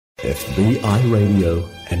FBI Radio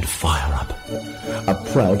and Fire Up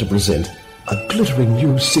are proud to present a glittering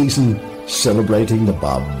new season celebrating the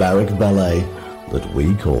barbaric ballet that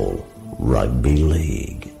we call Rugby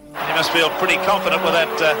League. He must feel pretty confident with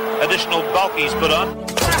that additional bulk he's put on.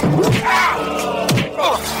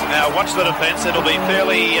 Now watch the defence, it'll be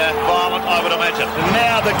fairly violent, I would imagine. And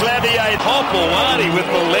now the gladiator Hopewadi with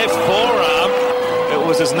the left forearm. It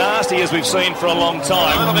was as nasty as we've seen for a long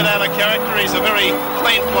time. A little bit out of character, he's a very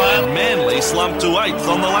clean player. Manly slumped to 8th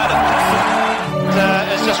on the ladder.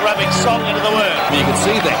 It's just rubbing salt into the wound. You can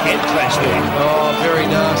see the head clash there. Oh, very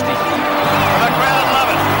nasty. And the crowd love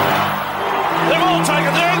it. They've all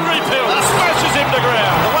taken the angry pill. Smashes him to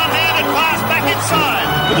ground. The one-handed pass back inside.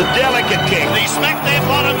 With a delicate kick. He smacked their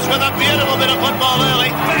bottoms with a beautiful bit of football early.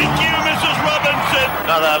 Thank you, Mrs. Robinson.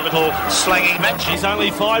 Another little slanging match. He's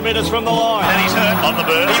only 5 metres from the line. And he's hurt on the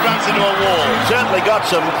bird. He runs into a wall. Certainly got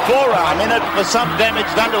some forearm in it for some damage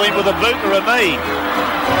done to him with a boot or a knee.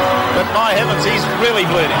 But my heavens, he's really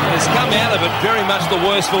bleeding. Has come out of it very much the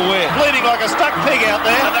worse for wear. Bleeding like a stuck pig out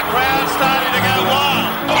there. And the crowd's starting to go wild.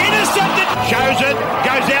 Intercepted. Shows it.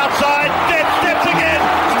 Goes outside. Steps again.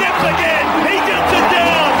 Steps again. He gets it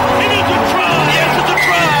down. It is a try. Yes, it's a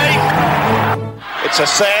try. It's a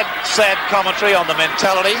sad, sad commentary on the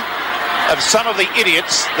mentality of some of the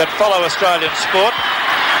idiots that follow Australian sport.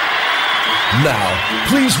 Now,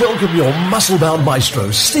 please welcome your muscle-bound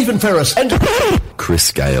maestros, Stephen Ferris and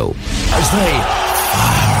Chris Gale, as they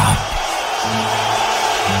fire up.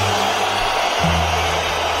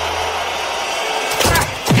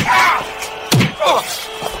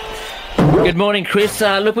 Good morning, Chris.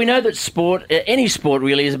 Look, we know that sport, any sport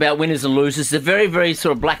really, is about winners and losers. It's a very, very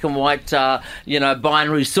sort of black and white,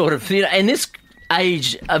 binary sort of, in this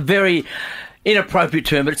age, a very inappropriate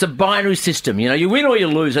term, but it's a binary system. You win or you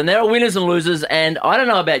lose, and there are winners and losers, and I don't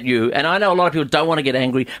know about you, and I know a lot of people don't want to get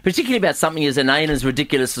angry, particularly about something as inane and as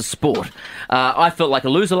ridiculous as sport. I felt like a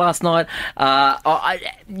loser last night.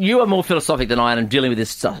 You are more philosophic than I am in dealing with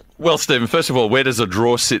this stuff. Well, Stephen, first of all, where does a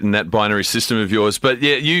draw sit in that binary system of yours? But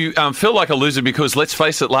yeah, you feel like a loser because, let's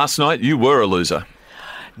face it, last night you were a loser.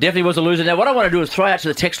 Definitely was a loser. Now, what I want to do is throw out to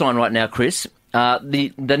the text line right now, Chris.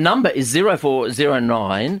 The number is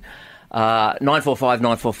 0409 945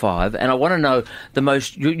 945, and I want to know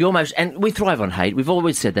your most, and we thrive on hate. We've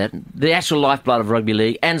always said that. The actual lifeblood of rugby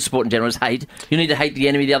league and sport in general is hate. You need to hate the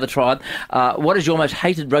enemy, the other tribe. What is your most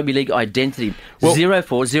hated rugby league identity?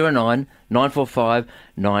 0409 945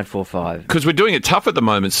 945. Because we're doing it tough at the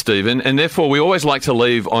moment, Stephen, and therefore we always like to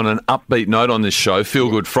leave on an upbeat note on this show, Feel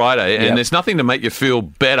Good Friday, and there's nothing to make you feel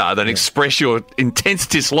better than express your intense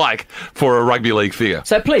dislike for a rugby league figure.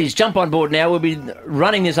 So please, jump on board now. We'll be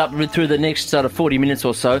running this up through the next sort of 40 minutes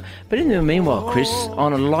or so. But in the meanwhile, Chris,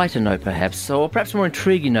 on a lighter note perhaps, or perhaps a more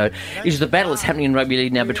intriguing note, is the battle that's happening in rugby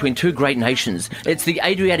league now between two great nations. It's the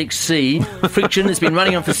Adriatic Sea friction that's been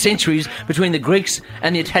running on for centuries between the Greeks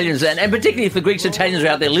and the Italians, and particularly if the Greeks and Italians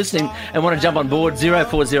are out there listening and want to jump on board,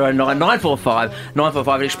 0409 945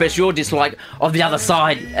 945 and express your dislike of the other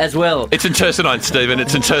side as well. It's in Tercynine, Stephen.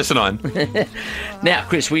 It's in Tercynine. Now,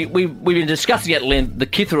 Chris, we've been discussing at length the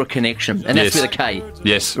Kithera connection, and that's with a K.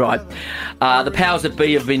 Yes. Right. The powers that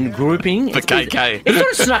be have been grouping. The KK. It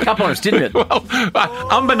sort of snuck up on us, didn't it? Well,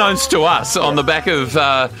 unbeknownst to us, on the back of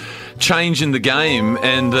change in the game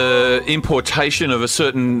and the importation of a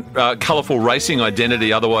certain colourful racing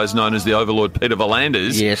identity, otherwise known as the Overlord Peter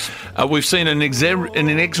V'landers. Yes. We've seen an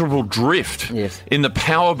inexorable drift in the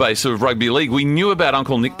power base of rugby league. We knew about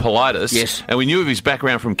Uncle Nick Politis, and we knew of his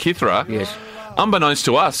background from Kithera. Yes. Unbeknownst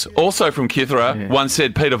to us, also from Kithera, one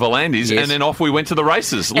said Peter V'landers, and then off we went to the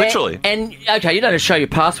races, literally. And okay, you don't have to show your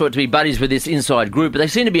passport to be buddies with this inside group, but they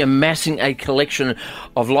seem to be amassing a collection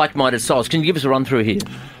of like-minded souls. Can you give us a run-through here?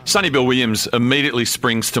 Sonny Bill Williams immediately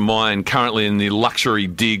springs to mind, currently in the luxury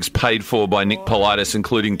digs paid for by Nick Politis,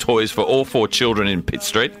 including toys for all 4 children in Pitt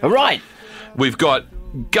Street. All right. We've got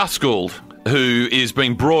Gus Gould, who is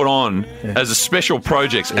being brought on as a special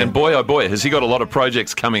project, and boy oh boy has he got a lot of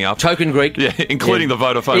projects coming up. Token Greek, including the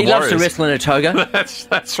Vodafone Warriors. He loves to wrestle in a toga.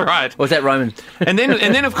 That's right. Or was that Roman? And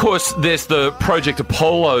then of course there's the Project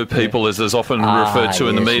Apollo people, as is often referred to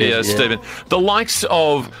in the media, Stephen. The likes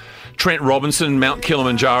of Trent Robinson, Mount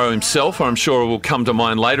Kilimanjaro himself, I'm sure will come to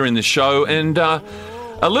mind later in the show, and a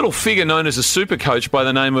little figure known as a super coach by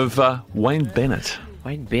the name of Wayne Bennett.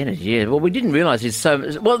 Wayne Bennett, yeah. Well, we didn't realise he's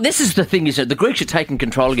so... Well, this is the thing, isn't it? The Greeks are taking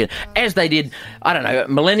control again, as they did, I don't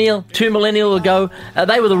know, 2 millennia ago.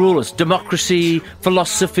 They were the rulers. Democracy,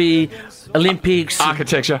 philosophy, Olympics,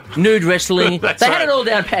 architecture, nude wrestling. They had it all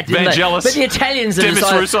down pat, didn't they? But the Italians have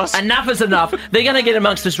decided enough is enough. They're going to get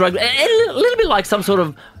amongst this rugby. A little bit like some sort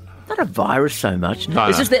of... not a virus so much. No,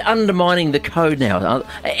 it's no. just they're undermining the code now,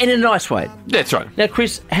 in a nice way. That's right. Now,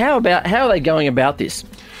 Chris, how are they going about this?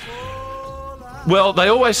 Well, they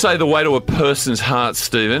always say the way to a person's heart,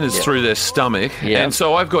 Stephen, is Yep. through their stomach. Yep. And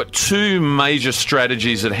so I've got two major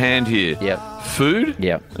strategies at hand here. Yep. Food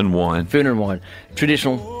Yep. and wine. Food and wine,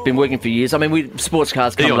 traditional, been working for years. I mean, sports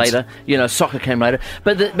cars come Eons. later, soccer came later,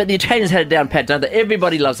 but the Italians had it down pat, don't they?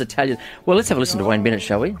 Everybody loves Italian. Well, let's have a listen to Wayne Bennett,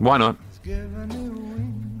 shall we? Why not?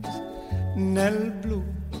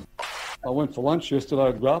 I went for lunch yesterday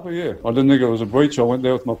at Grappa, yeah. I didn't think it was a breach. I went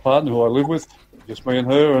there with my partner who I live with, just me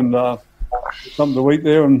and her, and something to eat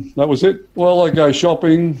there, and that was it. Well, I go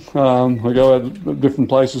shopping. I go out at different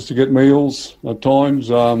places to get meals at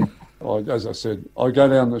times. As I said, I go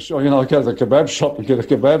down the I go to the kebab shop and get a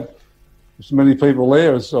kebab. There's many people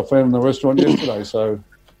there as I found in the restaurant yesterday, so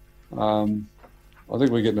I think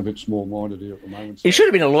we're getting a bit small-minded here at the moment. He should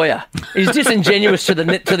have been a lawyer. He's disingenuous to the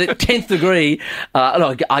 10th degree.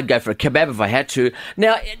 Look, I'd go for a kebab if I had to.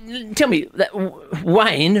 Now, tell me,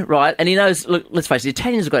 Wayne, right, and he knows, look, let's face it, the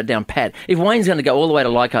Italians have got it down pat. If Wayne's going to go all the way to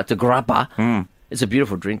Leichhardt to Grappa, it's a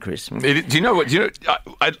beautiful drink, Chris. Do you know what?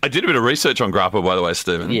 I did a bit of research on Grappa, by the way,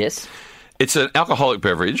 Stephen. Yes. It's an alcoholic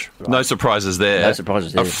beverage. Right. No surprises there. No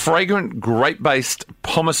surprises there. A fragrant, grape-based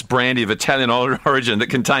pomace brandy of Italian origin that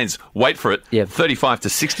contains, wait for it, 35 to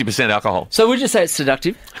 60% alcohol. So would you say it's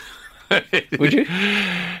seductive? Would you?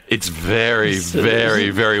 It's very, very,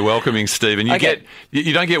 very welcoming, Stephen.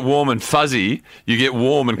 You don't get warm and fuzzy. You get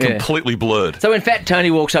warm and completely blurred. So when Fat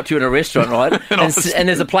Tony walks up to you in a restaurant, right, and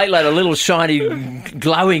there's a plate load of little shiny,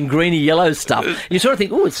 glowing, greeny yellow stuff, you sort of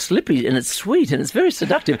think, oh, it's slippery and it's sweet and it's very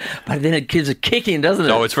seductive. But then it gives a kick in, doesn't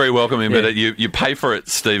it? Oh, it's very welcoming, but you pay for it,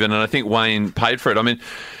 Stephen, and I think Wayne paid for it. I mean,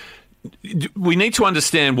 we need to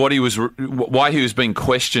understand why he was being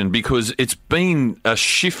questioned, because it's been a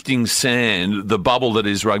shifting sand, the bubble that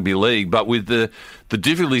is rugby league. But with the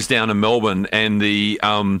difficulties down in Melbourne and the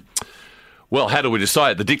well, how do we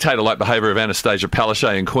decide? The dictator-like behaviour of Anastasia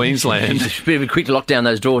Palaszczuk in Queensland. Be quick to lock down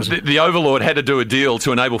those doors. The overlord had to do a deal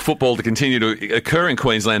to enable football to continue to occur in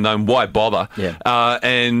Queensland, known why bother? Yeah.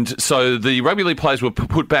 And so the rugby league players were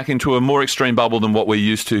put back into a more extreme bubble than what we're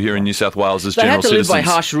used to here in New South Wales as general citizens. They had to live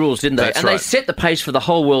by harsh rules, didn't they? That's and right. They set the pace for the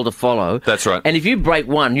whole world to follow. That's right. And if you break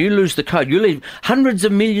one, you lose the code. You leave hundreds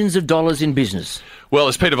of millions of dollars in business. Well,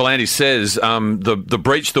 as Peter Volandes says, the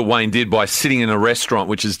breach that Wayne did by sitting in a restaurant,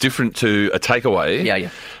 which is different to a takeaway,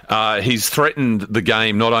 he's threatened the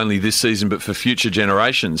game not only this season but for future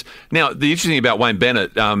generations. Now, the interesting thing about Wayne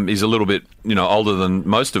Bennett, he's a little bit older than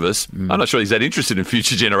most of us. I'm not sure he's that interested in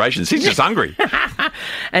future generations. He's just hungry.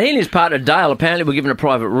 And he and his partner Dale apparently were given a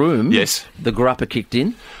private room. Yes. The grappa kicked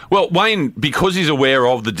in. Well, Wayne, because he's aware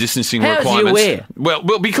of the distancing requirements... How is he aware?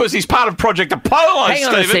 Well, because he's part of Project Apollo, Hang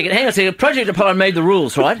on a second. Project Apollo made the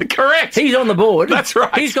rules, right? Correct. He's on the board. That's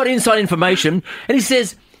right. He's got inside information. And he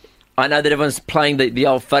says, I know that everyone's playing the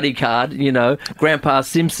old fuddy card, Grandpa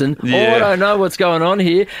Simpson. Yeah. Oh, I don't know what's going on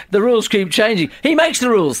here. The rules keep changing. He makes the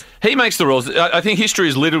rules. He makes the rules. I think history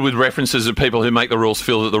is littered with references of people who make the rules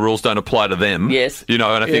feel that the rules don't apply to them. Yes. And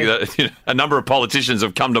I think that a number of politicians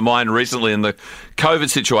have come to mind recently in the COVID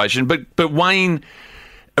situation. But Wayne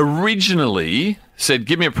originally said,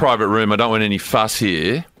 give me a private room. I don't want any fuss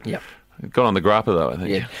here. Yep. Got on the grappa, though, I think.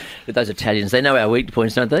 Yeah, but those Italians, they know our weak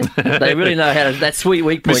points, don't they? They really know how to, that sweet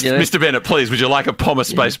weak point. Mr. Bennett, please, would you like a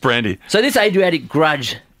pomace-based brandy? So this Adriatic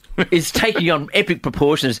grudge is taking on epic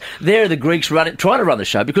proportions. There are the Greeks trying to run the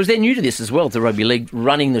show, because they're new to this as well, to rugby league,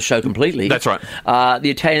 running the show completely. That's right. The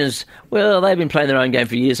Italians, well, they've been playing their own game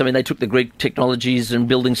for years. I mean, they took the Greek technologies and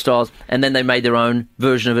building styles, and then they made their own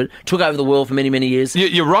version of it, took over the world for many, many years.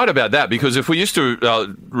 You're right about that, because if we used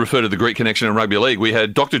to refer to the Greek connection in rugby league, we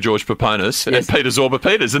had Dr. George Paponis and Peter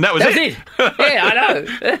Zorba-Peters, and that was it. Yeah,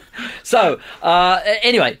 I know. So,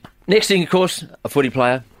 anyway, next thing, of course, a footy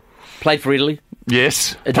player, played for Italy.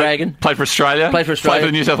 Yes. A Dragon. Played for Australia. Played for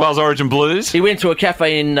the New South Wales Origin Blues. He went to a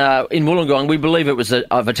cafe in Wollongong. We believe it was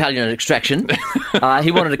of Italian extraction.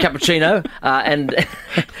 He wanted a cappuccino and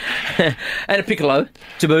a piccolo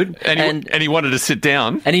to boot. And he wanted to sit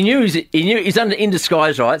down. And he knew he's in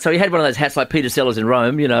disguise, right? So he had one of those hats like Peter Sellers in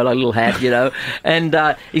Rome, like a little hat,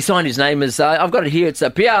 And he signed his name as, I've got it here, it's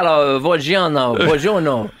Piero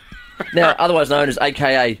Vogiano. Now, otherwise known as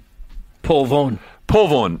AKA Paul Vaughan. Paul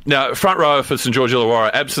Vaughan. Now, front rower for St George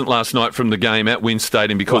Illawarra, absent last night from the game at WIN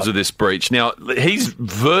Stadium because of this breach. Now, he's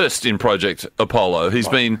versed in Project Apollo. He's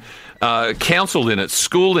been counselled in it,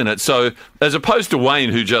 schooled in it. So, as opposed to Wayne,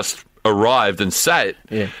 who just arrived and sat,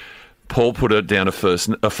 Paul put it down a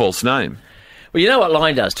false name. Well, you know what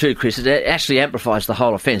line does too, Chris? It actually amplifies the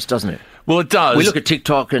whole offence, doesn't it? Well, it does. We look at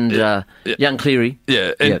TikTok and young Cleary.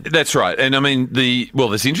 Yeah, and that's right. And I mean, there's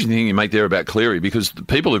an interesting thing you make there about Cleary, because the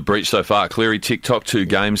people who've breached so far, Cleary, TikTok, 2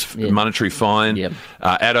 games, monetary fine. Yep.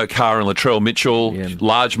 Addo Carr and Latrell Mitchell,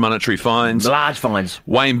 large monetary fines. Large fines.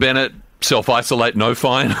 Wayne Bennett, self-isolate, no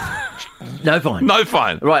fine. No fine. No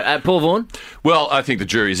fine. Right, Paul Vaughan? Well, I think the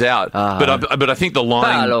jury's out. But I think the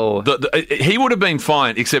line... he would have been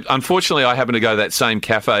fine, except unfortunately I happened to go to that same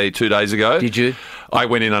cafe 2 days ago. Did you? I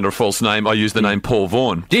went in under a false name. I used the name Paul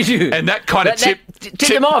Vaughan. Did you? And that kind of tipped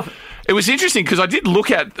him off. It was interesting because I did look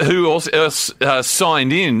at who else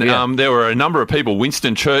signed in. Yeah. There were a number of people.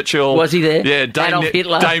 Winston Churchill. Was he there? Yeah, Adolf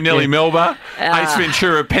Hitler. Dame Nellie Melba. Ace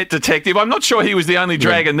Ventura, Pet Detective. I'm not sure he was the only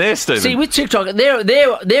dragon there, Stephen. See, with TikTok,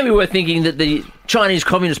 there we were thinking that the Chinese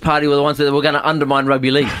Communist Party were the ones that were going to undermine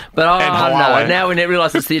rugby league. But no, now we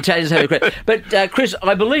realise it's the Italians having a credit. But Chris,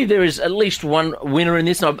 I believe there is at least one winner in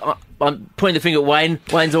this, and I'm pointing the finger at Wayne.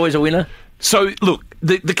 Wayne's always a winner. So, look,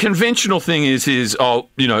 the conventional thing is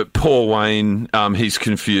poor Wayne, he's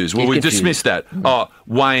confused. Well, we dismissed that.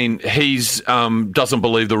 Wayne, he's doesn't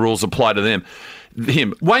believe the rules apply to him.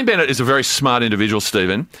 Wayne Bennett is a very smart individual,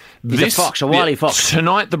 Stephen. He's a wily fox.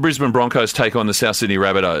 Tonight, the Brisbane Broncos take on the South Sydney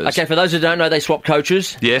Rabbitohs. Okay, for those who don't know, they swapped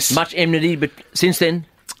coaches. Yes. Much enmity, but since then...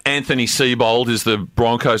 Anthony Seibold is the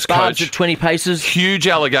Broncos coach. Barge at 20 paces. Huge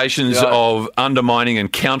allegations of undermining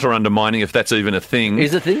and counter-undermining, if that's even a thing.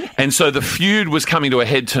 Is it a thing? And so the feud was coming to a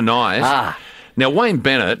head tonight. Now, Wayne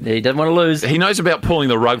Bennett... He doesn't want to lose. He knows about pulling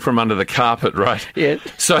the rug from under the carpet, right? Yeah.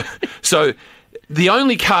 So the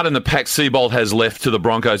only card in the pack Seibold has left to the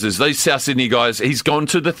Broncos is these South Sydney guys. He's gone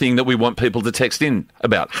to the thing that we want people to text in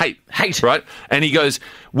about. Hate. Right? And he goes,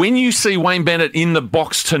 when you see Wayne Bennett in the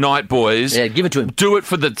box tonight, boys... Yeah, give it to him. Do it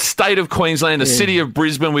for the state of Queensland, the city of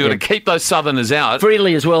Brisbane. We've got to keep those Southerners out.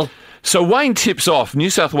 Freely as well. So Wayne tips off New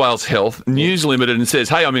South Wales Health, News Limited, and says,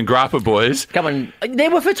 hey, I'm in Grappa, boys. Come on.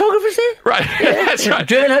 There were photographers there? Right. Yeah. That's right.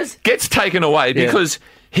 Journos. Gets taken away because...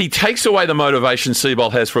 He takes away the motivation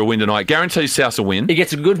Seibold has for a win tonight. Guarantees South a win. He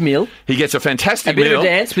gets a good meal. He gets a fantastic meal. A bit meal. of a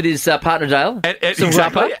dance with his partner Dale.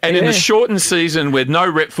 Exactly. And in the shortened season with no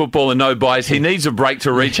rep football and no buys, he needs a break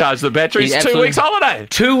to recharge the batteries. 2 weeks holiday.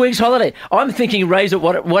 2 weeks holiday. I'm thinking Ray's at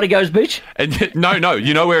what he goes beach. And no.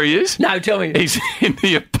 You know where he is? No, tell me. He's in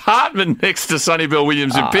the apartment next to Sonny Bill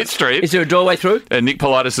Williams in Pitt Street. Is there a doorway through? And Nick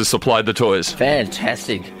Politis has supplied the toys.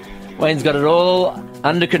 Fantastic. Wayne's got it all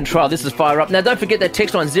under control. This is Fire Up. Now, don't forget that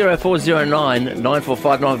text line 0409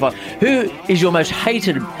 945 955. Who is your most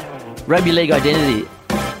hated rugby league identity?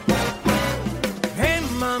 Hey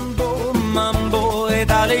mambo, mambo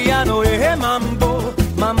Italiano. Hey mambo,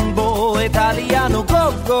 mambo Italiano.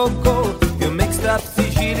 Go, go, go. You mixed up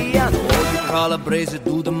Siciliano. You calabrese,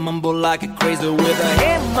 do the mambo like a crazy with a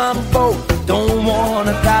hey mambo. Don't want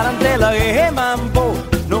a tarantella. Hey mambo.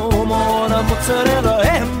 No more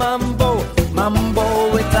mozzarella, mambo,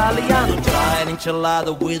 mambo Italiano. Try an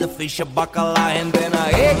enchilada with a fish, a bacala, and then a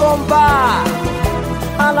hey gomba.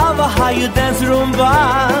 I love how you dance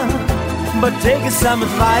rumba, but take some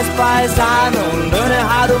advice, paisano. Learn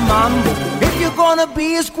how to mambo. If you're gonna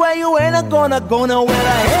be a square, you ain't gonna go nowhere.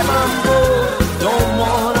 Hey mambo, don't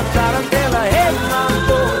want a tarantella. Hey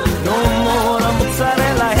mambo, no more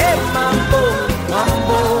mozzarella. Hey mambo,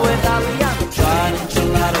 mambo Italiano. Try an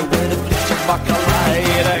enchilada with a fish, a bacala.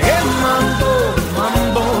 Hey mambo,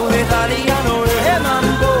 mambo Italiano. Hey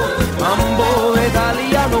mambo, mambo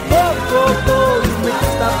Italiano. Go, go, go. You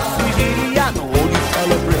mixed up Siciliano. Oh, you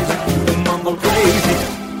celebrate the mambo crazy.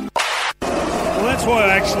 Well, that's why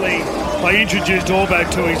I introduced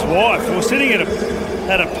Orbo to his wife. We were sitting at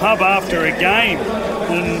a pub after a game,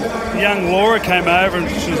 and young Laura came over and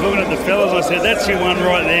she was looking at the fellas. I said, that's your one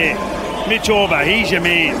right there. Mitch Orbo, he's your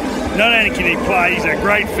man. Not only can he play, he's a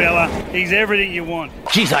great fella. He's everything you want.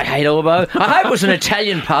 Jeez, I hate Orbo. I hope it was an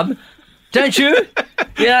Italian pub. Don't you?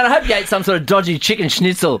 Yeah, I hope you ate some sort of dodgy chicken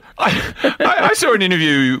schnitzel. I saw an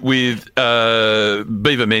interview with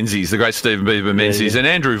Beaver Menzies, the great Stephen Beaver Menzies, and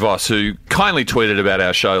Andrew Voss, who kindly tweeted about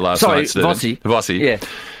our show last night. Vossi. Yeah.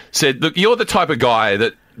 Said, look, you're the type of guy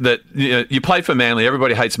that you play for Manly.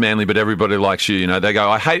 Everybody hates Manly, but everybody likes you. You know, they go,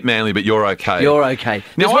 I hate Manly, but you're okay. You're okay.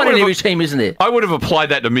 There's one in every team, isn't there? I would have applied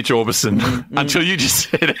that to Mitch Orbison until you just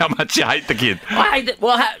said how much you hate the kid. I hate it.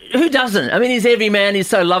 Well, who doesn't? I mean, he's every man. He's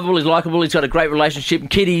so lovable. He's likeable. He's got a great relationship.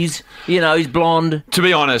 Kiddies, he's blonde. To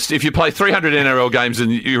be honest, if you play 300 NRL games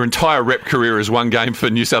and your entire rep career is one game for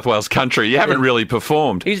New South Wales country, you haven't really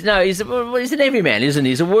performed. He's an everyman, isn't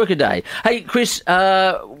he? He's a workaday. Hey, Chris,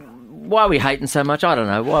 why are we hating so much? I don't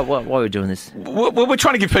know. Why are we doing this? Well, we're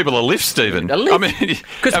trying to give people a lift, Stephen. A lift? I mean,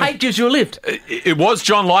 because hate gives you a lift. It was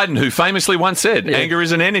John Lydon who famously once said, anger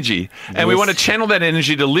is an energy. And we want to channel that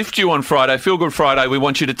energy to lift you on Friday, Feel Good Friday. We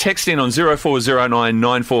want you to text in on 0409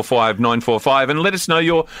 945 945 and let us know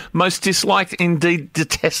your most disliked, indeed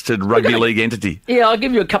detested rugby league entity. Yeah, I'll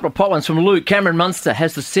give you a couple of pot ones from Luke. Cameron Munster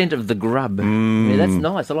has the scent of the grub. Yeah, that's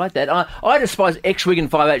nice. I like that. I despise ex-Wigan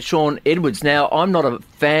 5'8" Sean Edwards. Now, I'm not a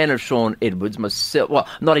fan of Sean Edwards myself. Well,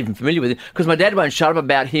 I'm not even familiar with him because my dad won't shut up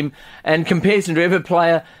about him and compares him to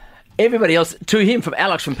everybody else to him, from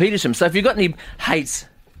Alex from Petersham. So if you've got any hates,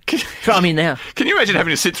 try me now. Can you imagine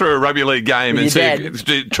having to sit through a rugby league game and see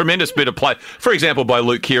a tremendous bit of play? For example, by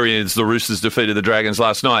Luke Keary as the Roosters defeated the Dragons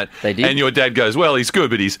last night. They did. And your dad goes, well, he's good,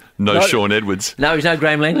 but he's no Sean Edwards. No, he's no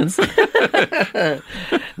Graham Langlands.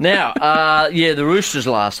 Now, the Roosters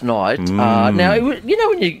last night. Now, you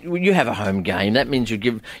know, when you have a home game, that means you're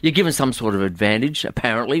given some sort of advantage,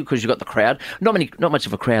 apparently, because you've got the crowd. Not much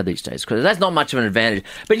of a crowd these days, because that's not much of an advantage.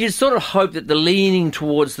 But you sort of hope that the leaning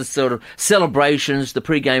towards the sort of celebrations, the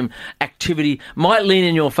pre-game activity might lean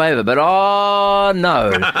in your favour. But, no,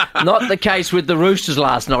 not the case with the Roosters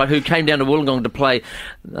last night, who came down to Wollongong to play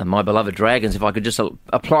my beloved Dragons, if I could just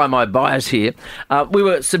apply my bias here. We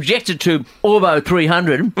were subjected to Orbo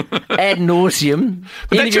 300 ad nauseum.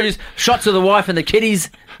 Interviews, shots of the wife and the kiddies,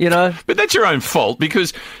 you know. But that's your own fault,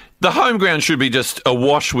 because the home ground should be just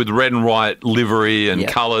awash with red and white livery and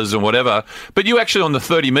colours and whatever. But you actually, on the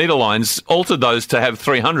 30-metre lines, altered those to have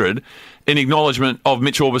 300 in acknowledgement of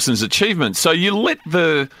Mitch Orbison's achievement. So you let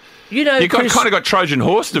the... You know, Chris, kind of got Trojan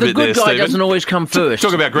horsed a bit there, Stephen. The good guy doesn't always come first.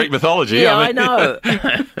 Talk about Greek mythology. Yeah, I know.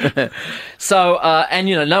 So, and,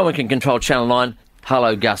 you know, no one can control Channel 9.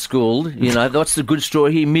 Hello, Gus Gould. You know, what's the good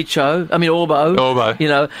story here? Orbo. You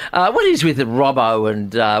know, what is with it, Robbo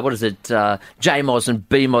and, J-Moz and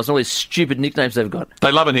B-Moz and all these stupid nicknames they've got?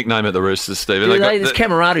 They love a nickname at the Roosters, Stephen. There's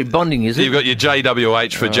camaraderie bonding, is it? You've got your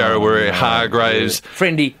JWH for Jarawiri, Hargraves.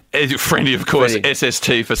 Friendy, of course. SST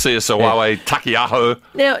for Siasawawe, Takiaho.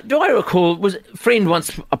 Now, do I recall, was Friend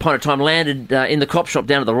once upon a time landed in the cop shop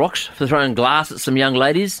down at the Rocks for throwing glass at some young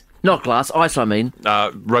ladies? Not glass, ice, I mean.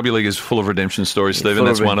 Rugby league is full of redemption stories, Stephen.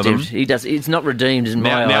 That's one of them. It's not redeemed in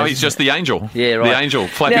my eyes. Now he's just the angel. Yeah, right. The angel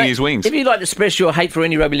flapping his wings. If you'd like to express your hate for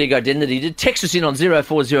any rugby league identity, text us in on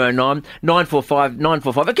 0409 945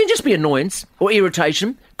 945. It can just be annoyance or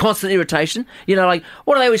irritation, constant irritation. You know, like,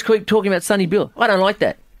 what do they always keep talking about Sonny Bill? I don't like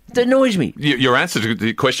that. It annoys me. Your answer to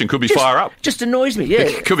the question could be fire up. Just annoys me, yeah.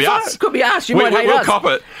 It could be us. Could be us. We'll cop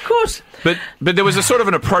it. Of course. But there was a sort of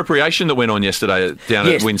an appropriation that went on yesterday down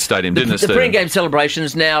at Wynn Stadium, didn't it, Stephen? The pre-game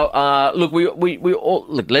celebrations. Now, look, we all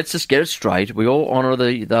look. Let's just get it straight. We all honour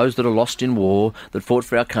those that are lost in war, that fought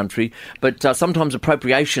for our country. But sometimes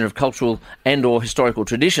appropriation of cultural and/or historical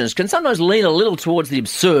traditions can sometimes lean a little towards the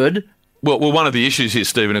absurd. Well, one of the issues here,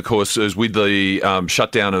 Stephen, of course, is with the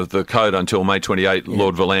shutdown of the code until May 28,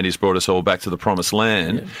 Lord Volandis brought us all back to the promised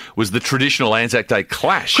land, was the traditional Anzac Day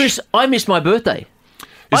clash. Chris, I missed my birthday.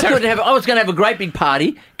 I was going to have a great big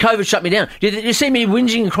party. COVID shut me down. Did you see me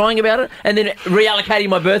whinging and crying about it and then reallocating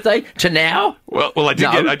my birthday to now? Well, I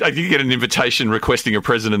did get an invitation requesting a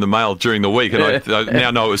present in the mail during the week, and I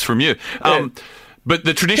now know it was from you. But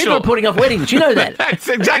the traditional... People are putting off weddings. You know that. That's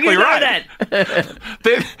exactly right.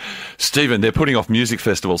 Stephen, they're putting off music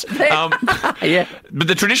festivals. Yeah. But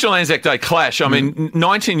the traditional Anzac Day clash, I mean,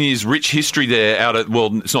 19 years rich history there out at,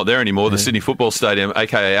 well, it's not there anymore, the Sydney Football Stadium,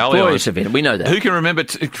 a.k.a. Allianz. Glorious event. We know that. Who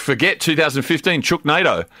can forget 2015 Chook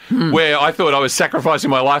NATO, where I thought I was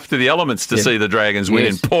sacrificing my life to the elements to see the Dragons win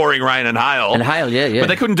in pouring rain and hail. And hail, yeah. But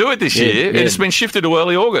they couldn't do it this year. Yeah. It's been shifted to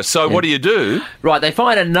early August. So what do? Right, they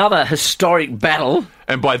find another historic battle.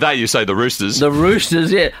 And by they, you say the Roosters. The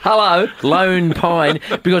Roosters, yeah. Hello, Lone Pine.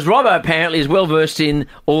 Because Robbo apparently is well versed in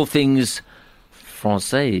all things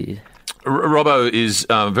Francais. Robbo is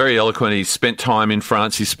very eloquent. He spent time in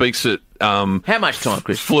France. He speaks it... how much time,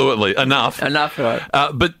 Chris? Fluently. Enough, right.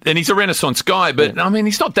 And he's a Renaissance guy, but, I mean,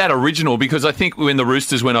 he's not that original, because I think when the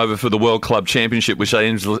Roosters went over for the World Club Championship, which they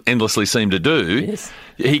endlessly seem to do,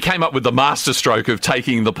 he came up with the masterstroke of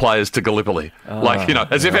taking the players to Gallipoli.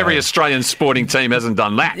 As if every Australian sporting team hasn't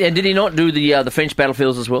done that. Yeah, did he not do the French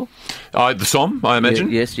battlefields as well? The Somme, I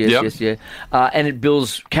imagine. Yes. And it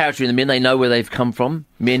builds character in the men. They know where they've come from,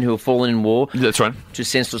 men who have fallen in war. That's right. To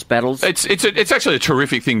senseless battles. It's actually a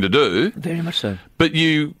terrific thing to do. Very much so. But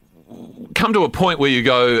you come to a point where you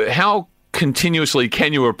go, how continuously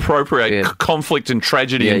can you appropriate conflict and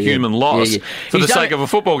tragedy and human loss for He's the sake of a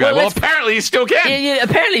football game? Well, apparently you still can. Yeah,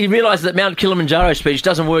 apparently he realised that Mount Kilimanjaro speech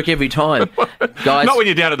doesn't work every time. Guys, not when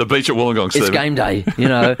you're down at the beach at Wollongong, it's Stephen. game day,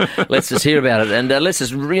 Let's just hear about it. And let's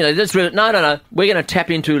just, no. We're going to tap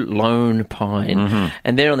into Lone Pine.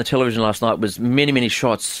 And there on the television last night was many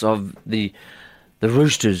shots of the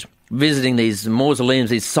Roosters visiting these mausoleums,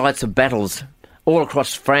 these sites of battles all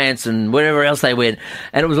across France and wherever else they went.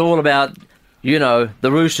 And it was all about, the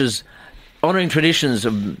Roosters honouring traditions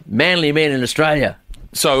of manly men in Australia.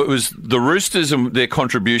 So it was the Roosters and their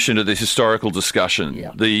contribution to this historical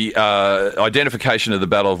discussion, the identification of the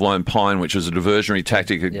Battle of Lone Pine, which was a diversionary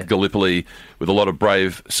tactic at Gallipoli with a lot of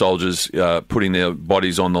brave soldiers putting their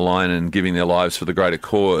bodies on the line and giving their lives for the greater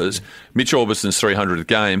cause. Mitch Orbison's 300th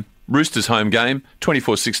game. Roosters home game,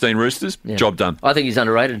 24-16 Roosters, job done. I think he's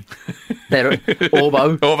underrated.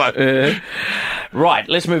 Orbo. Right,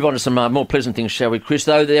 let's move on to some more pleasant things, shall we, Chris?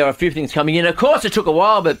 Though there are a few things coming in. Of course, it took a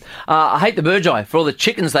while, but I hate the Burgeye for all the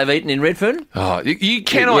chickens they've eaten in Redfern. Oh, you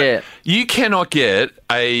cannot get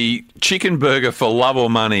a chicken burger for love or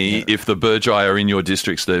money if the Burgeye are in your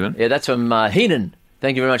district, Stephen. Yeah, that's from Heenan.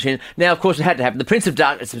 Thank you very much, Heenan. Now, of course, it had to happen. The Prince of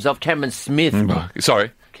Darkness himself, Cameron Smith.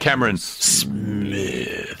 Cameron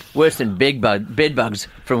Smith. Worse than bed bugs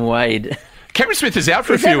from Wade. Cameron Smith is out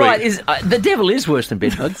for a few weeks. The devil is worse than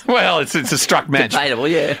bed bugs. Well, it's a struck match. Debatable,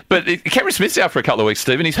 yeah. But Cameron Smith's out for a couple of weeks,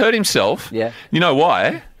 Stephen. He's hurt himself. Yeah. You know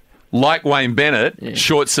why? Like Wayne Bennett,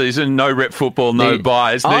 short season, no rep football, no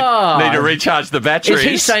buys, need to recharge the batteries. Is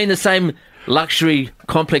he saying the same luxury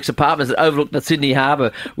complex apartments that overlook the Sydney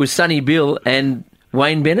Harbour with Sonny Bill and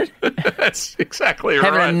Wayne Bennett? That's exactly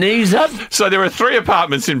right. Having a knees up? So there are 3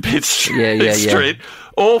 apartments in Pitt Street,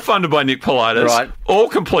 all funded by Nick Politis, all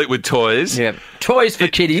complete with toys. Yeah, toys for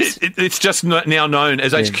kiddies. It's just now known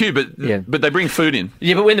as HQ, but they bring food in.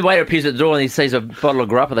 Yeah, but when the waiter appears at the door and he sees a bottle of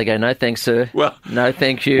grappa, they go, "No, thanks, sir." Well, no,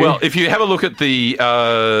 thank you. Well, if you have a look at the,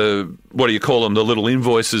 what do you call them, the little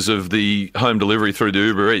invoices of the home delivery through the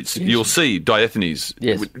Uber Eats, you'll see Diathenes.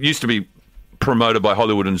 Yes. It used to be promoted by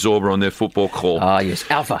Hollywood and Zorba on their football call. Ah, yes.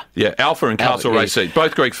 Alpha. Yeah, Alpha and Castle Race Seat.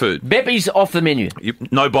 Both Greek food. Beppy's off the menu.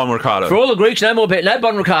 No Bon Ricardo. For all the Greeks, no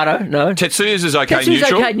Bon Ricardo, no. Tetsuya's is okay, Tetsuya's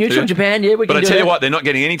neutral. okay, neutral. Japan, we can do But I tell that. you what, they're not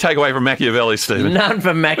getting any takeaway from Machiavelli, Stephen. None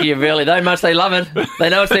from Machiavelli. They love it. They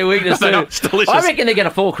know it's their weakness too. It's delicious. I reckon they're going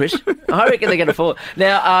to fall, Chris. I reckon they're going to fall.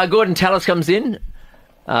 Now, Gordon Tallis comes in.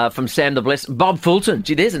 From Sam the Blessed. Bob Fulton.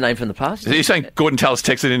 Gee, there's a name from the past. Are you saying Gordon Tallis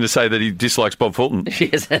texted in to say that he dislikes Bob Fulton?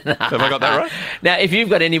 Yes. Have I got that right? Now, if you've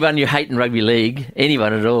got anyone you hate in rugby league,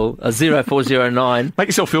 anyone at all, 0409... Make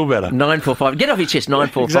yourself feel better. 945. Get off your chest,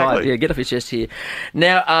 945. Exactly. Yeah, get off your chest here.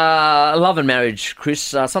 Now, love and marriage, Chris,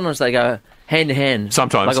 sometimes they go hand to hand.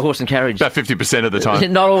 Sometimes. Like a horse and carriage. About 50% of the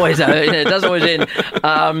time. Not always, though. It doesn't always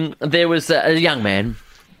end. There was a young man,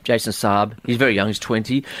 Jason Saab. He's very young. He's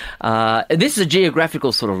 20. And this is a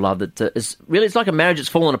geographical sort of love that is really, it's like a marriage that's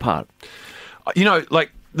fallen apart.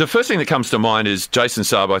 The first thing that comes to mind is Jason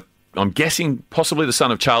Saab. I'm guessing possibly the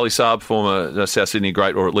son of Charlie Saab, former South Sydney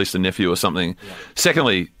great, or at least a nephew or something. Yeah.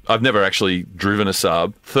 Secondly, I've never actually driven a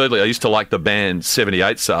Saab. Thirdly, I used to like the band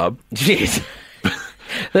 78 Saab. Yes.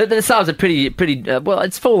 The Saabs are pretty well,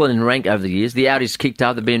 it's fallen in rank over the years. The Audi's kicked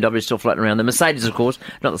up, the BMW's still floating around. The Mercedes, of course,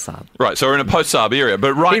 not the Saab. Right, so we're in a post-Saab area.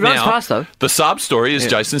 But he runs fast, though. The Saab story is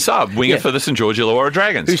Jason Saab, winger for the St George Illawarra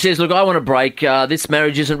Dragons. Who says, look, I want to break. This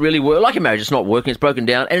marriage isn't really working. Like a marriage, it's not working. It's broken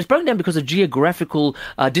down. And it's broken down because of geographical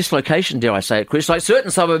dislocation, dare I say it, Chris. Like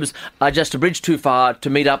certain suburbs are just a bridge too far to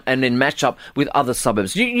meet up and then match up with other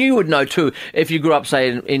suburbs. You would know, too, if you grew up, say,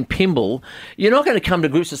 in Pymble, you're not going to come to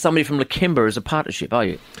grips with somebody from Lakemba as a partnership, are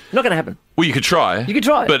you? Not going to happen. Well, you could try.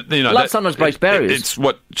 But love sometimes breaks barriers. It's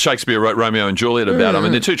what Shakespeare wrote Romeo and Juliet about. I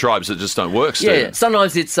mean, they're two tribes that just don't work. Steve. Yeah,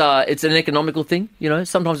 sometimes it's an economical thing.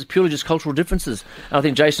 Sometimes it's purely just cultural differences. And I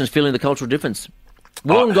think Jason's feeling the cultural difference.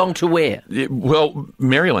 Wollongong to where? Yeah, well,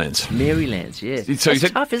 Marylands. Marylands, yeah. So it's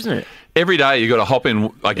tough, isn't it? Every day you got to hop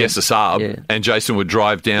in, I guess, a Saab, and Jason would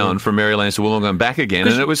drive down from Marylands to Wollongong and back again,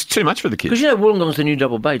 and it was too much for the kids. Because Wollongong's the new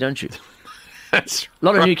Double Bay, don't you? That's a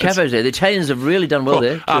lot of new cafes there. The Italians have really done well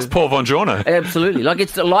there. Ask Paul Bongiorno. Absolutely. Like,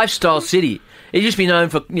 it's a lifestyle city. It used to be known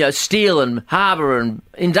for steel and harbour and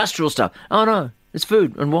industrial stuff. Oh, no. It's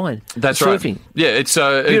food and wine. That's and right. Surfing. Yeah, it's...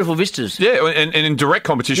 beautiful vistas. Yeah, and in direct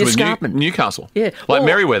competition with Newcastle. Yeah. Like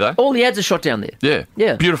Merriweather. All the ads are shot down there. Yeah.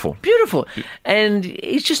 Yeah. Beautiful. And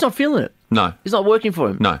he's just not feeling it. No. It's not working for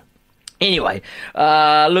him. No. Anyway,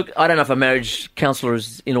 look, I don't know if a marriage counsellor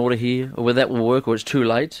is in order here or whether that will work or it's too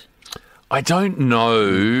late. I don't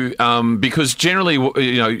know, because generally,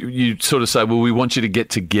 you sort of say, well, we want you to get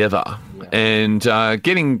together. and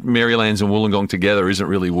getting Marylands and Wollongong together isn't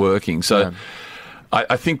really working. So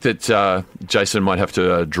I think that Jason might have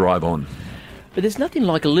to drive on. But there's nothing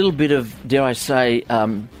like a little bit of, dare I say,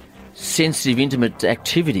 sensitive, intimate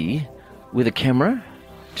activity with a camera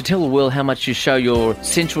to tell the world how much you show your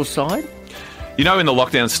sensual side. You know, in the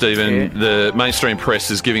lockdown, Stephen, the mainstream press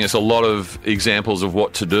is giving us a lot of examples of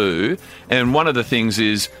what to do. And one of the things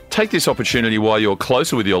is take this opportunity while you're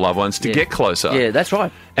closer with your loved ones to get closer. Yeah, that's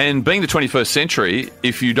right. And being the 21st century,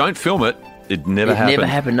 if you don't film it, it never happened. It never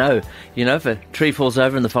happened, no. You know, if a tree falls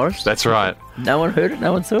over in the forest. That's right. No one heard it,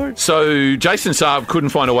 no one saw it. So Jason Saab couldn't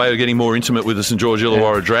find a way of getting more intimate with the St George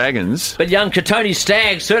Illawarra Dragons. But young Katoni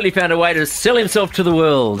Staggs certainly found a way to sell himself to the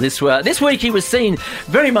world. This week he was seen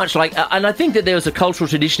very much like, and I think that there was a cultural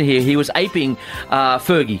tradition here, he was aping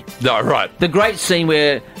Fergie. No, right. The great scene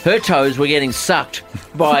where her toes were getting sucked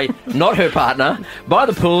by, not her partner, by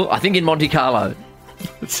the pool, I think in Monte Carlo.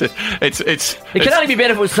 It can only be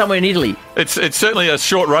better if it was somewhere in Italy. It's certainly a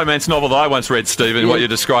short romance novel that I once read, Stephen, what you're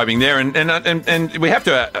describing there. And we have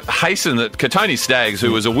to hasten that Katoni Staggs,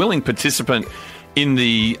 who was a willing participant in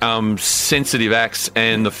the sensitive acts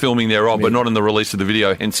and the filming thereof, but not in the release of the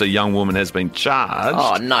video, hence a young woman has been charged.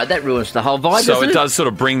 Oh, no, that ruins the whole vibe, so it does sort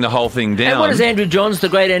of bring the whole thing down. And what does Andrew Johns, the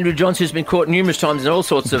great Andrew Johns, who's been caught numerous times in all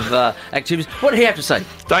sorts of activities, what did he have to say?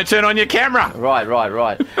 Don't turn on your camera. Right.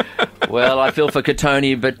 Well, I feel for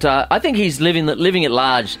Katoni, but I think he's living at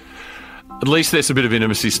large. At least there's a bit of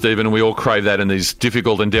intimacy, Stephen, and we all crave that in these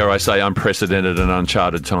difficult and, dare I say, unprecedented and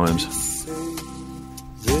uncharted times.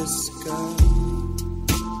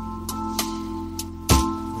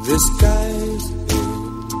 This guy's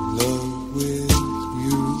in love with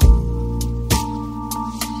you.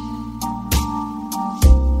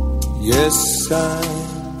 Yes,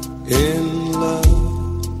 I'm in love.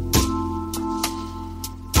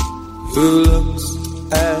 Who looks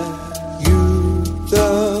at you the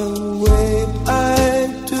way I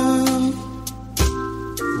do?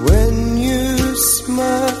 When you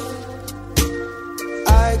smile,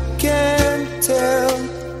 I can tell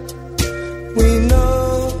we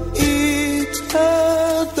know each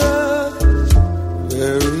other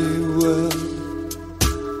very well.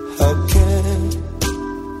 How can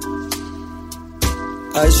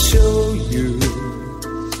I show you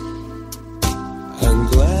I'm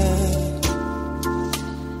glad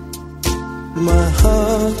my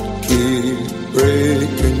heart keeps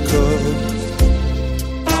breaking 'cause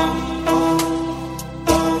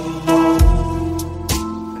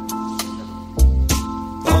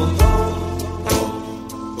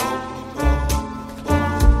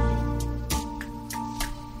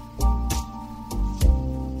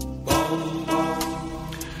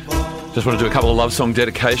Just want to do a couple of love song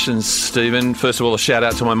dedications, Stephen. First of all, a shout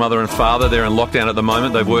out to my mother and father. They're in lockdown at the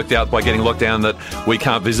moment. They've worked out by getting locked down that we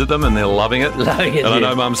can't visit them, and they're loving it. And I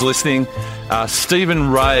know Mum's listening.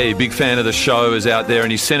 Stephen Ray, big fan of the show, is out there,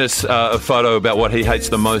 and he sent us a photo about what he hates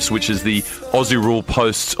the most, which is the Aussie rule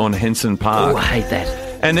posts on Henson Park. Oh, I hate that.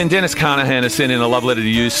 And then Dennis Carnahan has sent in a love letter to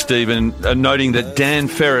you, Stephen, noting that Dan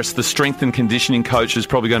Ferris, the strength and conditioning coach, is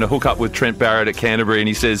probably going to hook up with Trent Barrett at Canterbury, and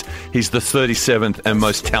he says he's the 37th and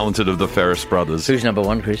most talented of the Ferris brothers. Who's number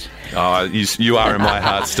one, Chris? Oh, you are in my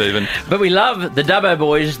heart, Stephen. But we love the Dubbo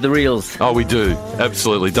boys, the Reels. Oh, we do.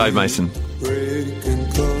 Absolutely. Dave Mason. breaking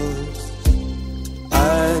 'cause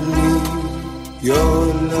I need your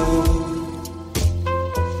love.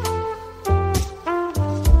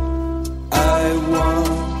 I want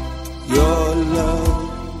your love.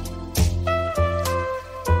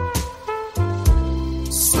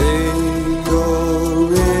 Say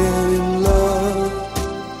you're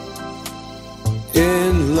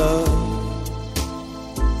in love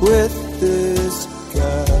with this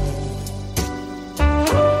guy.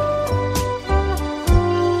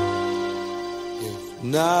 If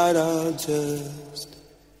not, I'll just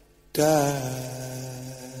die.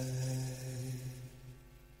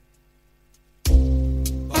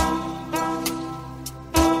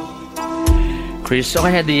 Chris, I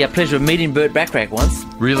had the pleasure of meeting Burt Bacharach once.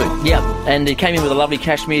 Really? Yeah, and he came in with a lovely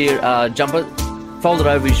cashmere jumper, folded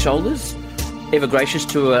over his shoulders, ever gracious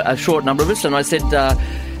to a short number of us. And I said,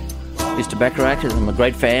 Mr. Bacharach, I'm a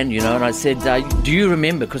great fan, you know, and I said, do you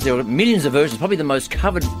remember, because there were millions of versions, probably the most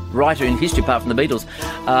covered writer in history apart from the Beatles,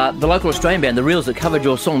 the local Australian band, the Reels, that covered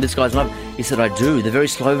your song, This Guy's Love. He said, I do, the very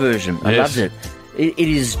slow version. I loved it. It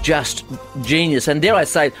is just genius. And dare I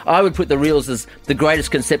say, I would put the Reels as the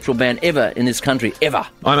greatest conceptual band ever in this country, ever.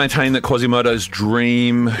 I maintain that Quasimodo's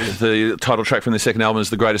Dream, the title track from their second album, is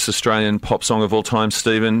the greatest Australian pop song of all time,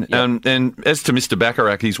 Stephen. Yep. And as to Mr.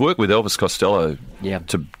 Bacharach, he's worked with Elvis Costello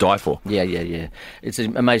to die for. Yeah. It's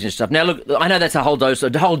amazing stuff. Now, look, I know that's a whole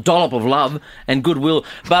dollop of love and goodwill,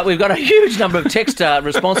 but we've got a huge number of text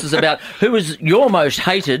responses about who is your most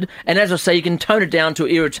hated. And as I say, you can tone it down to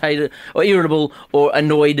irritated or irritable or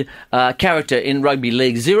annoyed character in rugby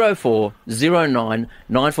league. 0409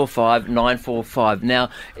 945 945. Now,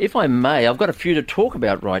 if I may, I've got a few to talk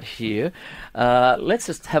about right here. Let's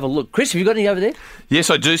just have a look. Chris, have you got any over there? Yes,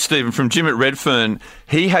 I do, Stephen. From Jim at Redfern,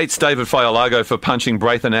 he hates David Faialago for punching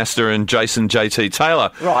Braithen Astor and Jason JT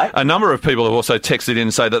Taylor. Right. A number of people have also texted in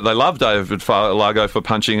and say that they love David Faialago for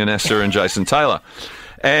punching an Astor and Jason Taylor.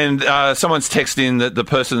 And someone's texted in that the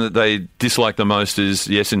person that they dislike the most is,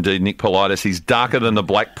 yes, indeed, Nick Politis. He's darker than the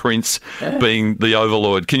Black Prince, being the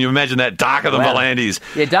Overlord. Can you imagine that? Darker than Volandis.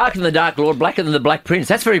 Yeah, darker than the Dark Lord, blacker than the Black Prince.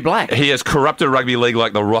 That's very black. He has corrupted rugby league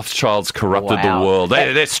like the Rothschilds corrupted the world.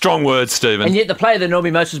 They're strong words, Stephen. And yet the player that annoyed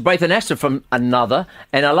me most was Braithen Astor from Another.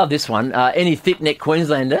 And I love this one. Any thick-neck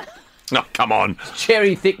Queenslander. Oh, come on.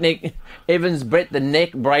 Cherry, thick-neck, Evans, Brett, the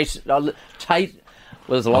neck, Brace, Tate.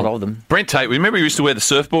 Well, there's a lot of them. Brent Tate, remember he used to wear the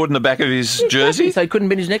surfboard in the back of his jersey? So he couldn't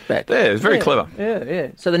bend his neck back. Yeah, it was very clever. Yeah.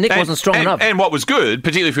 So the neck wasn't strong enough. And what was good,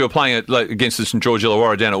 particularly if you were playing against the St George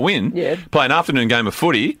Illawarra down at Wynn, play an afternoon game of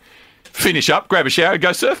footy, finish up, grab a shower, go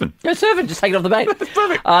surfing. Go surfing, just take it off the bank.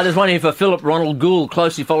 Perfect. There's one here for Philip Ronald Gould,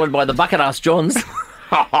 closely followed by the Bucket Ass Johns.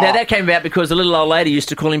 Now, that came about because the little old lady used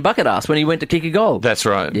to call him Bucket Ass when he went to kick a goal. That's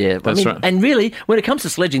right. Yeah, that's right. And really, when it comes to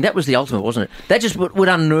sledging, that was the ultimate, wasn't it? That just would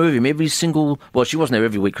unnerve him every single... Well, she wasn't there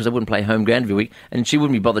every week because they wouldn't play home ground every week, and she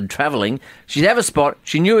wouldn't be bothered travelling. She'd have a spot.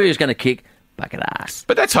 She knew he was going to kick. Bucket ass.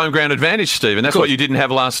 But that's home ground advantage, Stephen. That's what you didn't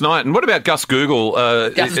have last night. And what about Gus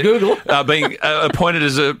Googel? Being appointed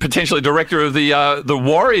as a potentially director of the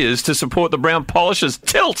Warriors to support the Brown Polishers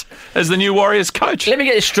tilt as the new Warriors coach? Let me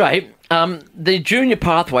get this straight. The junior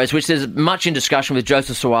pathways, which there's much in discussion with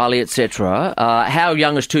Joseph Suwali, etc. How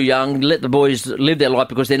young is too young? Let the boys live their life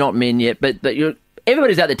because they're not men yet. But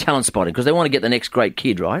everybody's out there talent spotting because they want to get the next great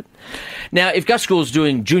kid, right? Now, if Gus Gould's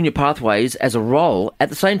doing junior pathways as a role, at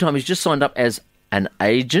the same time he's just signed up as an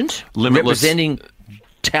agent representing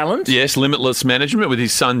talent. Yes, Limitless Management with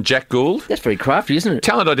his son Jack Gould. That's very crafty, isn't it?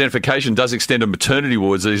 Talent identification does extend to maternity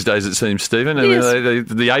wards these days, it seems, Stephen. And yes.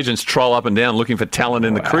 The agents troll up and down looking for talent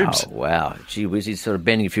in the cribs. Wow. Gee whiz, he's sort of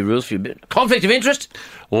bending a few rules for you. Conflict of interest?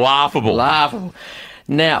 Laughable.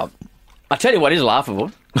 Now, I tell you what is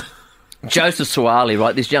laughable. Joseph Suwali,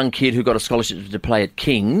 right, this young kid who got a scholarship to play at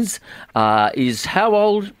Kings, is how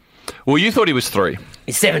old? Well, you thought he was 3.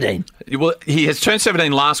 He's 17. Well, he has turned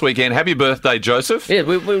 17 last weekend. Happy birthday, Joseph. Yeah,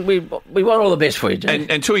 we want all the best for you, Joseph.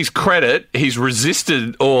 And to his credit, he's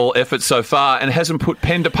resisted all efforts so far and hasn't put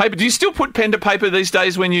pen to paper. Do you still put pen to paper these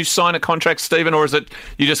days when you sign a contract, Stephen, or is it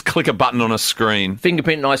you just click a button on a screen?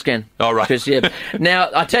 Fingerprint and eye scan. Oh, right. Chris, yeah. Now,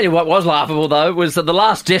 I tell you what was laughable, though, was the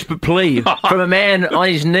last desperate plea from a man on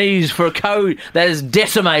his knees for a code that is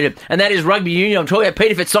decimated, and that is rugby union. I'm talking about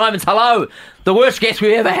Peter Fitzsimons. Hello. The worst guest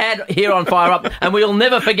we ever had here on Fire Up, and we'll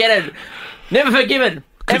never forget it. Never forgive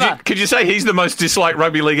it. Could you say he's the most disliked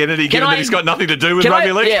rugby league entity, given that he's got nothing to do with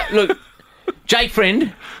rugby league? Yeah, look, Jake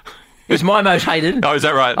Friend is my most hated. Oh, is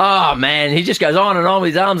that right? Oh, man, he just goes on and on with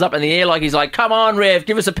his arms up in the air like he's like, come on, ref,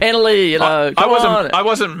 give us a penalty, you know, I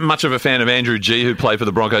wasn't much of a fan of Andrew G, who played for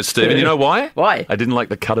the Broncos, Stephen. You know why? Why? I didn't like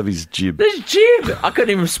the cut of his jib. His jib! I couldn't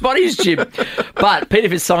even spot his jib. But Peter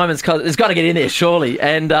Fitzsimons has got to get in there, surely.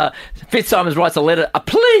 And Fitzsimons writes a letter,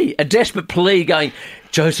 a desperate plea going...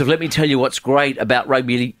 Joseph, let me tell you what's great about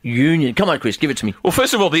rugby union. Come on, Chris, give it to me. Well,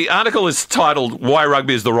 first of all, the article is titled "Why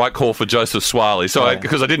Rugby is the Right Call for Joseph Suwali." So,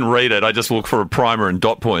 because I didn't read it, I just looked for a primer and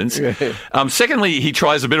dot points. Yeah. Secondly, he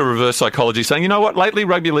tries a bit of reverse psychology, saying, you know what, lately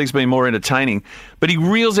rugby league's been more entertaining. But he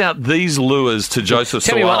reels out these lures to Joseph Suwali.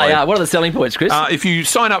 Tell me what they are. What are the selling points, Chris? If you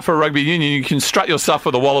sign up for a rugby union, you can strut your stuff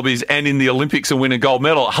for the Wallabies and in the Olympics and win a gold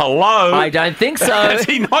medal. Hello? I don't think so. Has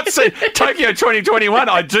he not said Tokyo 2021?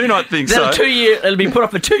 I do not think so. It'll be put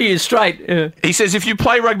off for 2 years straight. Yeah. He says if you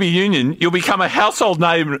play rugby union, you'll become a household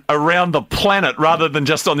name around the planet rather than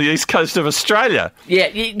just on the east coast of Australia. Yeah,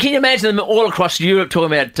 can you imagine them all across Europe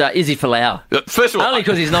talking about Izzy Folau? First of all... Only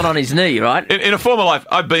because he's not on his knee, right? In a former life,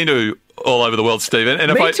 I've been to all over the world, Stephen.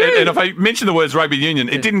 And if I mention the words rugby union,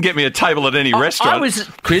 it didn't get me a table at any restaurant.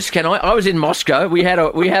 I was in Moscow. We had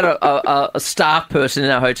a staff person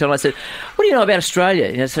in our hotel. And I said, "What do you know about Australia?"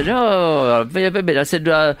 And I said, "Oh, a bit." I said,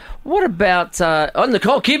 "What about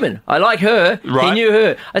Nicole Kidman? I like her." Right. He knew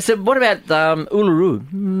her. I said, "What about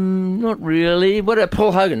Uluru?" Not really. What about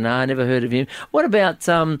Paul Hogan? No, I never heard of him. What about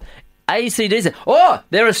ACDC? Oh,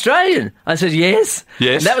 they're Australian. I said, yes.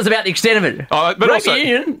 Yes. And that was about the extent of it. But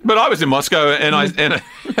I was in Moscow and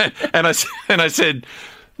I said,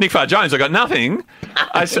 Nick Farr-Jones, I got nothing.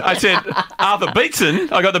 I said, Arthur Beetson,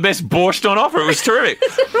 I got the best borscht on offer. It was terrific.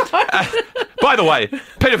 By the way,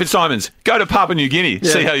 Peter Fitzsimons, go to Papua New Guinea.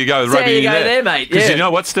 Yeah. See how you go with rugby union there, mate. Because you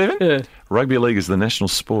know what, Stephen? Yeah. Rugby league is the national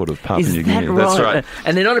sport of Papua New Guinea. Right? That's right.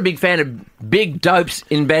 And they're not a big fan of big dopes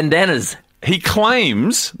in bandanas. He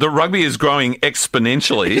claims that rugby is growing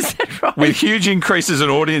exponentially Is that right? with huge increases in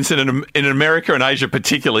audience in America and Asia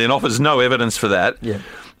particularly, and offers no evidence for that. Yeah.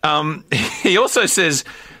 He also says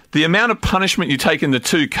the amount of punishment you take in the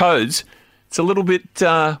two codes, it's a little bit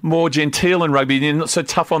more genteel in rugby union, not so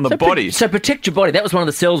tough on the body. So protect your body. That was one of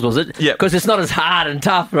the cells, was it? Yeah. Because it's not as hard and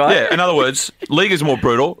tough, right? Yeah, in other words, league is more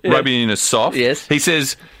brutal, rugby union is soft. Yes. He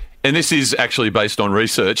says, and this is actually based on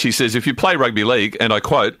research, he says if you play rugby league, and I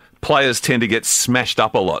quote, players tend to get smashed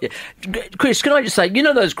up a lot. Yeah. Chris, can I just say, you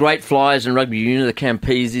know those great flyers in rugby union, the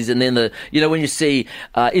Campeses, and then when you see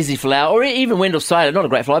Izzy Flower, or even Wendell Saylor, not a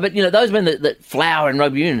great flyer, but those men that flower in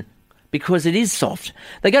rugby union, because it is soft.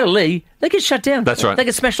 They go to league, they get shut down. That's right. They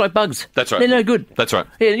get smashed like bugs. That's right. They're no good. That's right.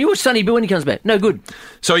 Yeah, you watch Sonny Bill when he comes back. No good.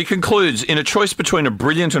 So he concludes, in a choice between a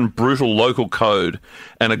brilliant and brutal local code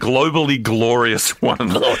and a globally glorious one.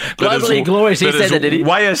 Globally glorious, he said that, did he?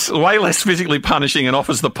 Way less physically punishing and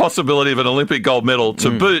offers the possibility of an Olympic gold medal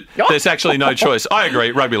to boot, there's actually no choice. I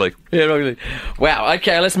agree, rugby league. Yeah, rugby league. Wow,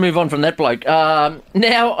 okay, let's move on from that bloke.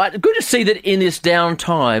 Now, good to see that in this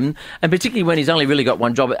downtime, and particularly when he's only really got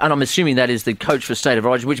one job, and I'm assuming that is the coach for State of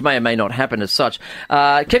Origin, which may or may not happen as such,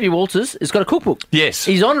 Kevin Walters has got a cookbook. Yes.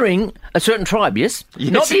 He's honouring a certain tribe, yes?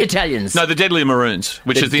 Not the Italians. No, the Deadly Maroons,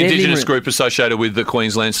 which is the indigenous group associated with the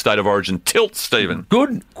Queensland State of Origin tilt, Stephen.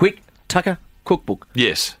 Good, quick, Tucker cookbook.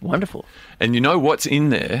 Yes. Wonderful. And you know what's in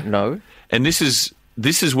there? No. And this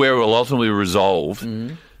is where it will ultimately resolve.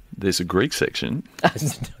 There's a Greek section.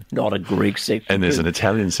 Not a Greek section. And there's an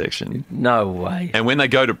Italian section. No way. And when they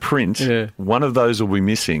go to print, one of those will be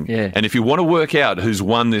missing. Yeah. And if you want to work out who's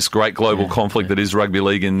won this great global conflict that is rugby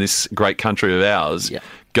league in this great country of ours,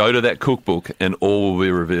 go to that cookbook and all will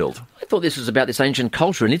be revealed. I thought this was about this ancient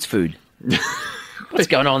culture and its food. What's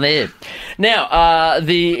going on there? Now,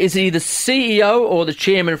 is he the CEO or the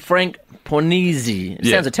chairman, Frank Pornisi? It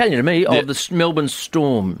sounds Italian to me, of the Melbourne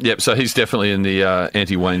Storm. Yep, so he's definitely in the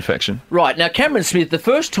anti-Wayne faction. Right, now Cameron Smith, the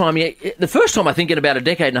first time I think in about a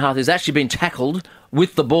decade and a half he's actually been tackled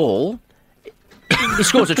with the ball, he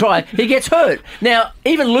scores a try, he gets hurt. Now,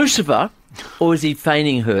 even Lucifer, or is he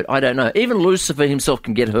feigning hurt? I don't know. Even Lucifer himself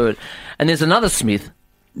can get hurt. And there's another Smith,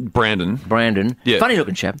 Brandon. Yeah. Funny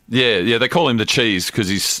looking chap. Yeah, they call him the cheese because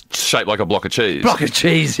he's shaped like a block of cheese. Block of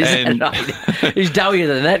cheese, isn't that right? He's doughier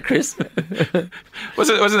than that, Chris.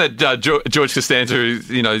 Wasn't that George Costanza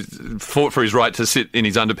who, fought for his right to sit in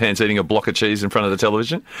his underpants eating a block of cheese in front of the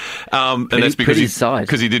television? And that's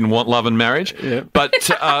because he didn't want love and marriage. Yeah. But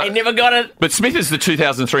he never got it. But Smith is the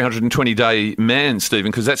 2,320-day man,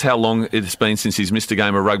 Stephen, because that's how long it's been since he's missed a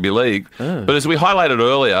game of rugby league. Oh. But as we highlighted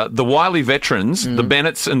earlier, the wily veterans, the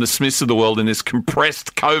Bennetts and the Smiths of the world in this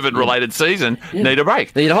compressed COVID-related season need a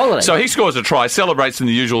break. Need a holiday. So he scores a try, celebrates in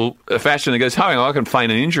the usual fashion, and goes, hang on, I can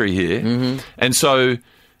feign an injury here. And so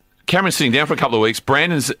Cameron's sitting down for a couple of weeks.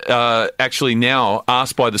 Brandon's actually now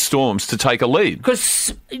asked by the Storms to take a lead.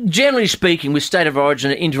 Because generally speaking, with State of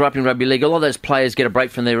Origin interrupting rugby league, a lot of those players get a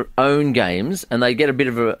break from their own games, and they get a bit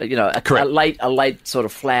of a late sort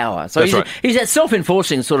of flower. So he's that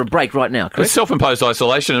self-enforcing sort of break right now, correct? It's self-imposed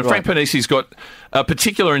isolation, and Frank Pornisi's got a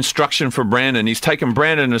particular instruction for Brandon. He's taken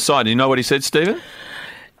Brandon aside. You know what he said, Stephen?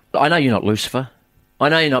 I know you're not Lucifer. I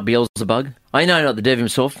know you're not Beelzebub. I know you're not the devil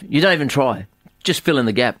himself. You don't even try. Just fill in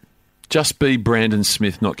the gap. Just be Brandon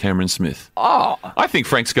Smith, not Cameron Smith. Oh. I think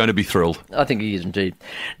Frank's going to be thrilled. I think he is indeed.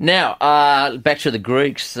 Now, back to the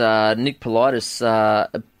Greeks. Nick Politis,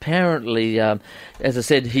 apparently, as I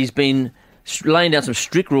said, he's been laying down some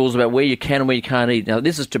strict rules about where you can and where you can't eat. Now,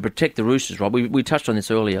 this is to protect the roosters, Rob. We touched on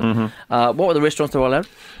this earlier. What were the restaurants that were allowed?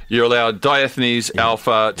 You're allowed Diathenes,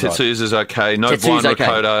 Alpha, Tetsu's is okay, no Blind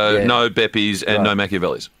Ricotta, no Beppis, and no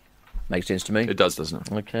Machiavellis. Makes sense to me. It does,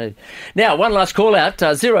 doesn't it? Okay. Now, one last call out,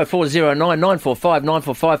 0409 945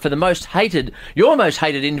 945 for your most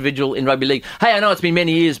hated individual in rugby league. Hey, I know it's been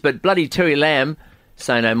many years, but bloody Terry Lamb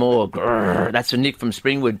Say No More. Grrr. That's from Nick from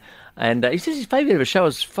Springwood. And he says his favourite of a show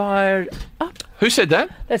is Fired Up. Who said that?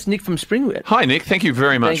 That's Nick from Springwood. Hi, Nick. Thank you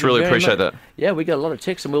very much. Really appreciate that. Yeah, we got a lot of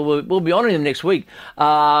texts, and we'll be honouring them next week.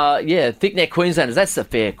 Thick Neck Queenslanders. That's a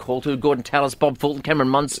fair call to Gordon Tallis, Bob Fulton, Cameron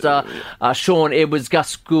Munster, Sean Edwards,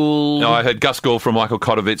 Gus Gould. No, I heard Gus Gould from Michael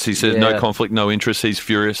Kotovitz. He says no conflict, no interest. He's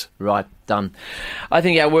furious. Right, done. I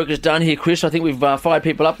think our work is done here, Chris. I think we've fired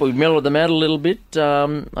people up. We've mellowed them out a little bit.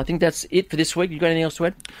 I think that's it for this week. You got anything else to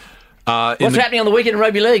add? What's happening on the weekend in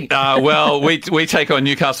rugby league? Well, we take on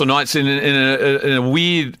Newcastle Knights in a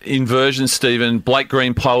weird inversion, Stephen. Blake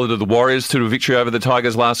Green piloted the Warriors to a victory over the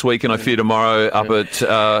Tigers last week, and I fear tomorrow up at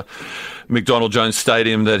McDonald Jones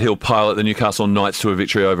Stadium that he'll pilot the Newcastle Knights to a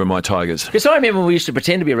victory over my Tigers. Because I remember when we used to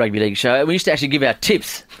pretend to be a rugby league show, we used to actually give our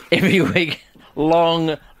tips every week.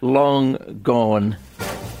 Long, long gone.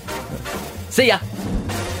 See ya.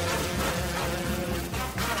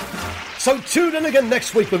 So tune in again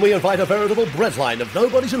next week when we invite a veritable breadline of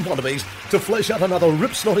nobodies and wannabes to flesh out another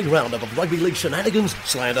rip-snorting roundup of rugby league shenanigans,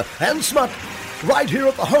 slander and smut right here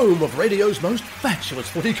at the home of radio's most fatuous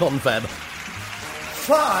footy confab.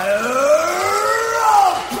 Fire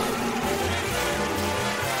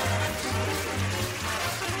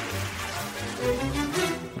up!